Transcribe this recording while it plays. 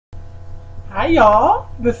Hi y'all,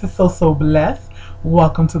 this is So Blessed.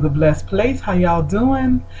 Welcome to the Blessed Place. How y'all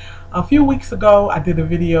doing? A few weeks ago I did a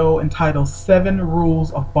video entitled 7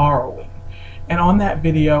 Rules of Borrowing, and on that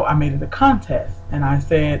video I made it a contest and I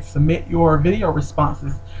said submit your video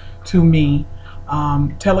responses to me,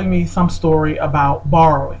 telling me some story about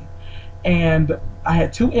borrowing, and I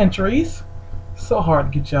had 2 entries. So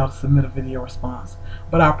hard to get y'all to submit a video response,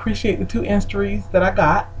 but I appreciate the 2 entries that I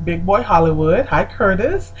got. Big Boy Hollywood, hi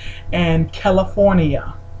Curtis, and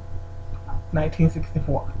California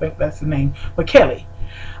 1964, I think that's the name, but Kelly.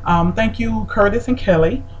 Thank you Curtis and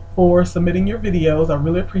Kelly for submitting your videos. I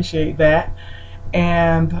really appreciate that.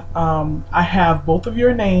 And I have both of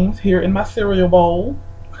your names here in my cereal bowl.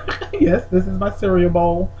 Yes, this is my cereal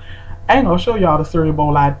bowl. I ain't gonna show y'all the cereal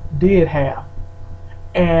bowl I did have.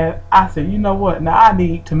 And I said, you know what? Now I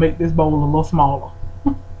need to make this bowl a little smaller.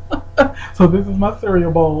 So this is my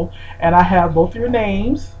cereal bowl, and I have both your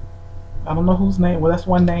names. I don't know whose name. Well, that's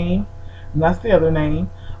one name, and that's the other name.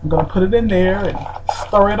 I'm going to put it in there and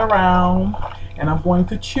stir it around, and I'm going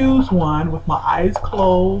to choose one with my eyes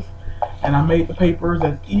closed. And I made the papers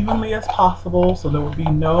as evenly as possible, so there would be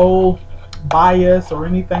no bias or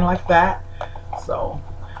anything like that. So,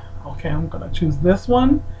 okay, I'm going to choose this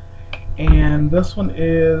one. And this one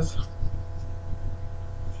is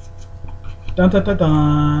dun dun dun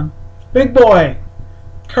dun. Big Boy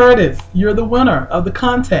Curtis, you're the winner of the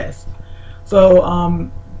contest.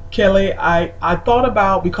 So Kelly, I thought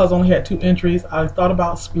about, because I only had 2 entries, I thought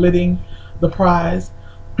about splitting the prize,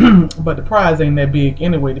 but the prize ain't that big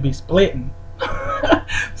anyway to be splitting.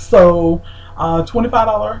 So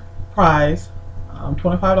 $25 prize,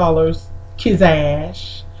 $25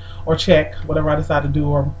 Kizash or check, whatever I decide to do,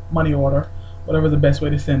 or money order, whatever the best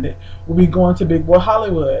way to send it, will be going to Big Boy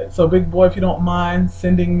Hollywood. So Big Boy, if you don't mind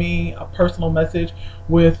sending me a personal message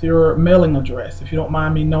with your mailing address, if you don't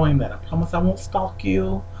mind me knowing that, I promise I won't stalk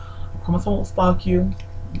you. I promise I won't stalk you.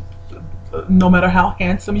 No matter how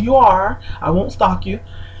handsome you are, I won't stalk you.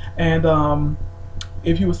 And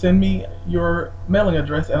if you would send me your mailing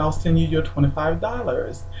address, and I'll send you your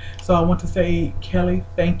 $25. So I want to say, Kelly,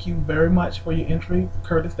 thank you very much for your entry.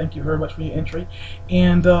 Curtis, thank you very much for your entry.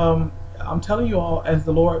 And I'm telling you all, as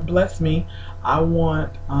the Lord bless me, I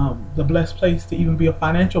want the Blessed Place to even be a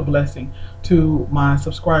financial blessing to my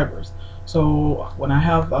subscribers. So when I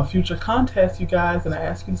have a future contest, you guys, and I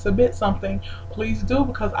ask you to submit something, please do,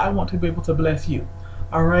 because I want to be able to bless you.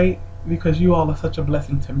 All right? Because you all are such a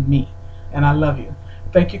blessing to me, and I love you.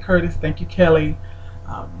 Thank you, Curtis. Thank you, Kelly.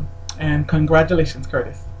 And congratulations,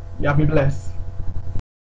 Curtis. Y'all be blessed.